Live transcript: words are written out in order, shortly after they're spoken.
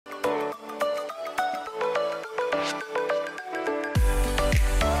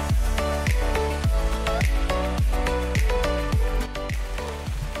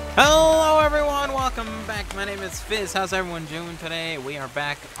Hello everyone, welcome back. My name is Fizz. How's everyone doing today? We are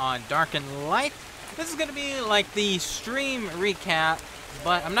back on Dark and Light. This is going to be like the stream recap,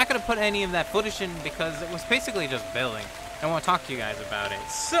 but I'm not going to put any of that footage in because it was basically just building. I want to talk to you guys about it.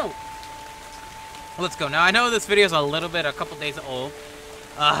 So, let's go. Now, I know this video is a couple days old.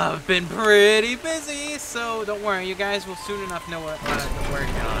 I've been pretty busy, so don't worry. You guys will soon enough know what I'm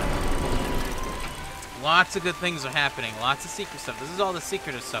working on. Lots of good things are happening. Lots of secret stuff. This is all the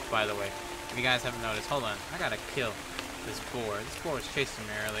secretive stuff, by the way. If you guys haven't noticed. Hold on. I gotta kill this boar. This boar was chasing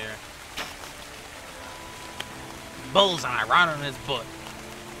me earlier. Bullseye right on his butt.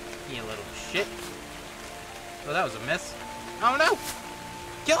 You little shit. Oh, that was a miss. Oh, no.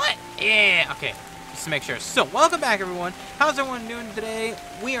 Kill it. Yeah. Okay. Just to make sure. So, welcome back, everyone. How's everyone doing today?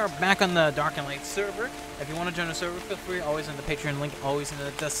 We are back on the Dark and Light server. If you want to join the server, feel free. Always in the Patreon link, always in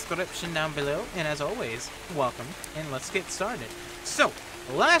the description down below. And as always, welcome. And let's get started. So,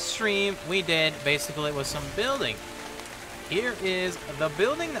 last stream we did, basically, it was some building. Here is the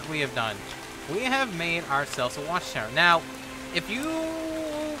building that we have done. We have made ourselves a watchtower. Now, if you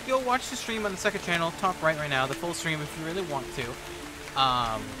go watch the stream on the second channel, top right now, the full stream if you really want to.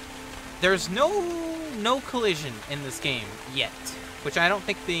 There's no collision in this game yet, which I don't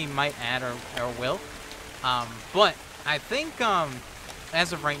think they might add or will. But I think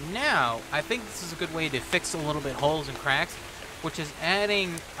as of right now, I think this is a good way to fix a little bit holes and cracks, which is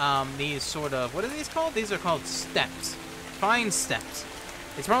adding these sort of, what are these called? These are called steps, fine steps.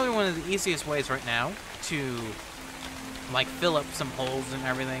 It's probably one of the easiest ways right now to like fill up some holes and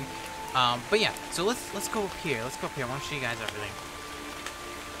everything. But yeah, so let's go up here. Let's go up here. I want to show you guys everything.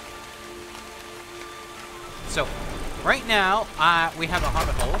 So, right now, we have a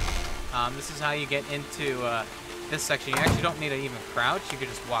hobbit hole. This is how you get into this section. You actually don't need to even crouch. You can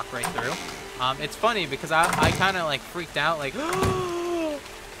just walk right through. It's funny because I kind of like freaked out, like,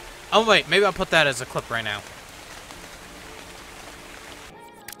 oh wait, maybe I'll put that as a clip right now.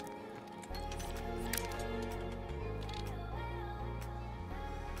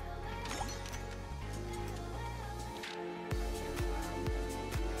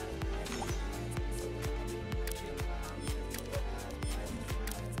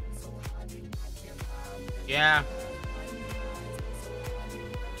 Yeah.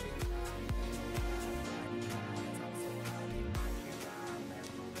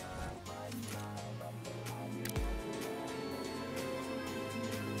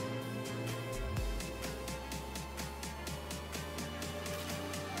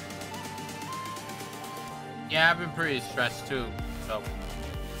 Yeah, I've been pretty stressed too, so.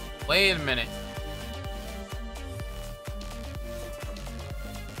 Wait a minute.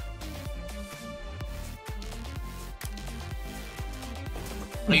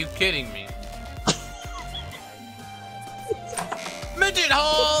 Are you kidding me? Midget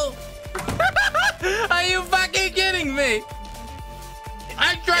hole! Are you fucking kidding me?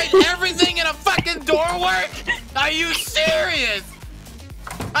 I tried everything in a fucking door work? Are you serious?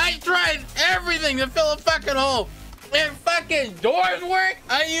 I tried everything to fill a fucking hole. And fucking doors work?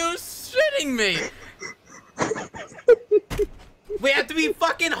 Are you shitting me? We have to be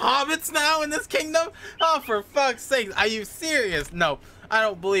fucking hobbits now in this kingdom? Oh, for fuck's sake. Are you serious? No. I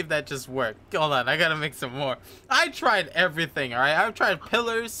don't believe that just worked. Hold on, I gotta make some more. I tried everything, alright? I've tried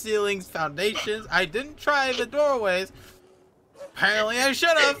pillars, ceilings, foundations. I didn't try the doorways. Apparently I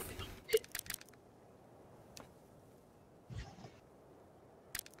should have.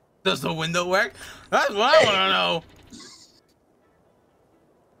 Does the window work? That's what I wanna know.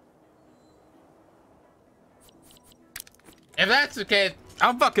 If that's the case,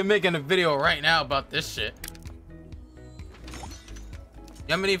 I'm fucking making a video right now about this shit.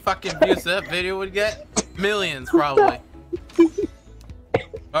 You know how many fucking views that video would get? Millions, probably.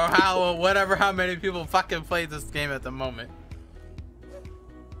 Or how many people fucking play this game at the moment.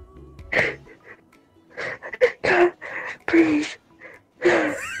 God, breathe.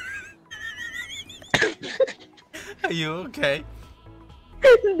 Are you okay?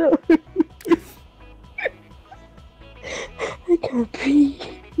 No. I can't breathe.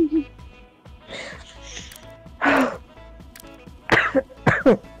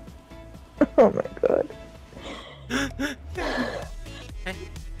 Oh my god.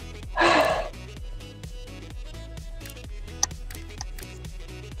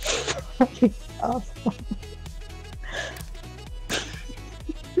 Awesome.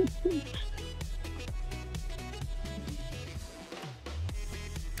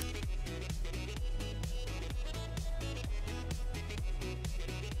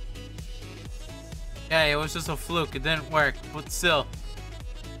 Yeah, it was just a fluke. It didn't work, but still.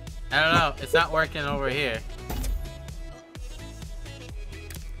 I don't know. It's not working over here.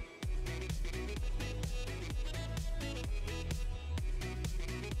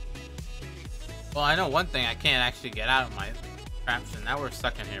 Well, I know one thing. I can't actually get out of my traps, and now we're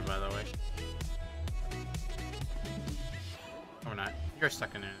stuck in here, by the way. No, we're not. You're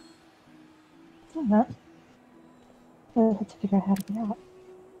stuck in it. I'm not. I have to figure out how to get out.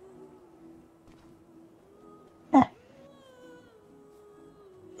 Ah.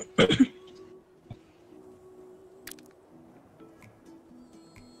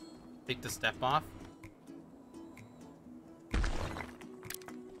 Take the step off.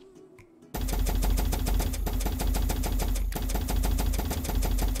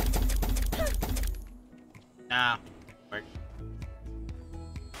 Nah. Work.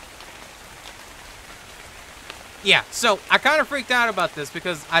 Yeah, so I kind of freaked out about this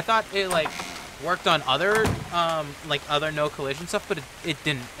because I thought it like worked on other other no collision stuff, but it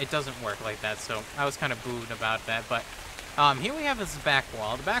didn't. It doesn't work like that. So I was kind of booed about that. But here we have this back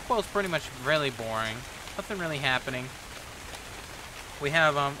wall. The back wall is pretty much really boring. Nothing really happening. We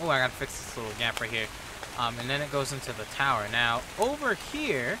have oh, I gotta fix this little gap right here. And then it goes into the tower. Now over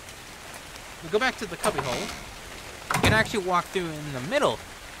here, we go back to the cubby hole. You can actually walk through in the middle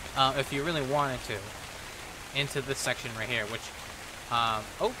if you really wanted to. Into this section right here, which,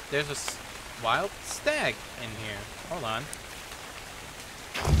 oh, there's a wild stag in here. Hold on.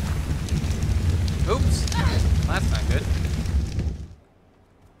 Oops. That's not good.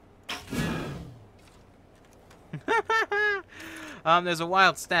 There's a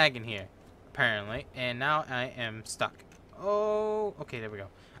wild stag in here, apparently, and now I am stuck. Oh, okay, there we go.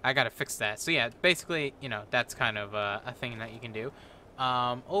 I gotta fix that. So yeah, basically, you know, that's kind of a thing that you can do.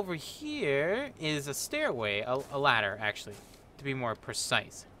 Over here is a stairway, a ladder, actually, to be more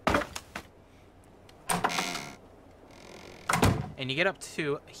precise. And you get up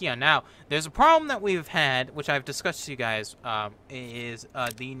to here. Now, there's a problem that we've had, which I've discussed with you guys, is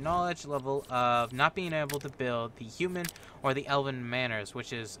the knowledge level of not being able to build the human or the elven manners,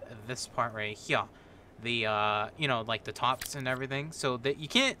 which is this part right here. The, you know, like the tops and everything. So that you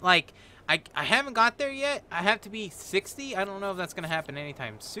can't, like... I haven't got there yet. I have to be 60. I don't know if that's going to happen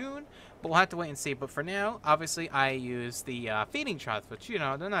anytime soon, but we'll have to wait and see. But for now, obviously, I use the feeding troughs, which, you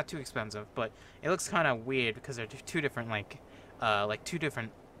know, they're not too expensive, but it looks kind of weird because they're two different, like two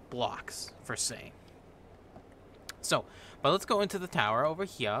different blocks, for say. So, but let's go into the tower over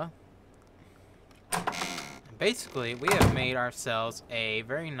here. Basically, we have made ourselves a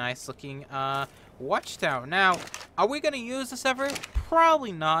very nice looking watchtower. Now, are we going to use this ever?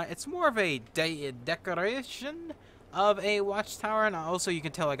 Probably not. It's more of a decoration of a watchtower, and also you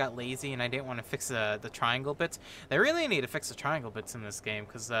can tell I got lazy and I didn't want to fix the triangle bits. They really need to fix the triangle bits in this game,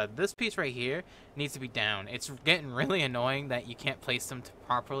 because this piece right here needs to be down. It's getting really annoying that you can't place them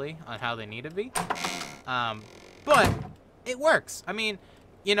properly on how they need to be. But it works. I mean,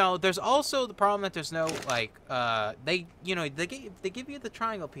 you know, there's also the problem that there's no, like, they give you the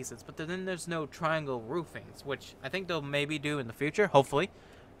triangle pieces, but then there's no triangle roofings, which I think they'll maybe do in the future, hopefully.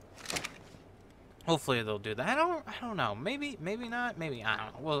 Hopefully they'll do that. I don't know. Maybe not. Maybe, I don't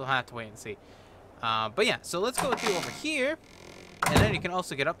know. We'll have to wait and see. But yeah, so let's go through over here, and then you can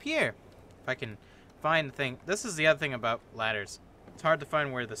also get up here. If I can find the thing. This is the other thing about ladders. It's hard to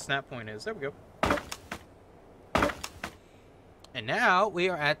find where the snap point is. There we go. And now we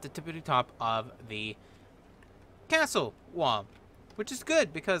are at the tippity top of the castle wall, which is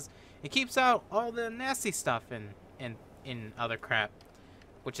good because it keeps out all the nasty stuff in other crap,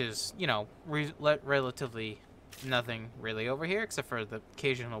 which is, you know, relatively nothing really over here except for the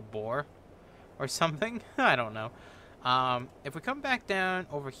occasional boar or something. I don't know. If we come back down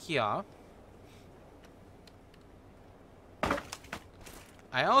over here,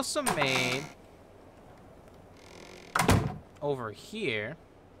 I also made over here,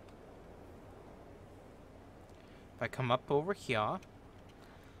 if I come up over here,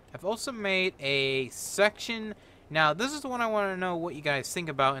 I've also made a section. Now, this is the one I want to know what you guys think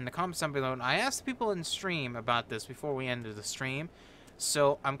about in the comments down below. And I asked people in stream about this before we ended the stream.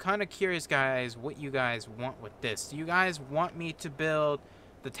 So, I'm kind of curious, guys, what you guys want with this. Do you guys want me to build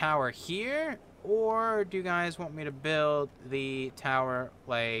the tower here? Or do you guys want me to build the tower,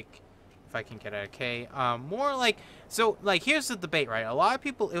 like... if I can get it, okay, more like, so, like, here's the debate, right? A lot of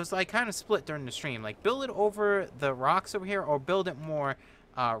people, it was, like, kind of split during the stream, like, build it over the rocks over here, or build it more,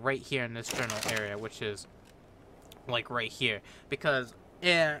 right here in this general area, which is, like, right here, because,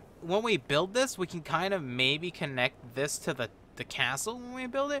 when we build this, we can kind of maybe connect this to the castle when we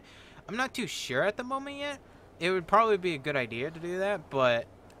build it. I'm not too sure at the moment yet. It would probably be a good idea to do that, but,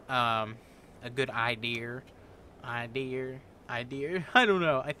 a good idea, I don't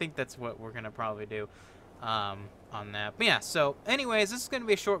know. I think that's what we're gonna probably do on that. But yeah, so anyways, this is gonna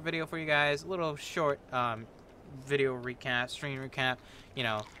be a short video for you guys, a little short video recap, stream recap, you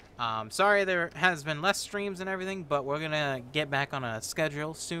know, Sorry there has been less streams and everything, but we're gonna get back on a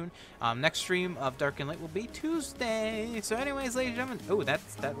schedule soon. Next stream of Dark and Light will be Tuesday. So anyways, ladies and gentlemen, oh,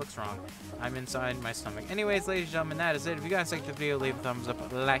 that looks wrong. I'm inside my stomach. Anyways, ladies and gentlemen, that is it. If you guys liked the video, leave a thumbs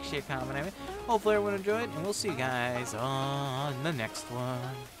up, like, share, comment, everything. Hopefully everyone enjoyed, and we'll see you guys on the next one.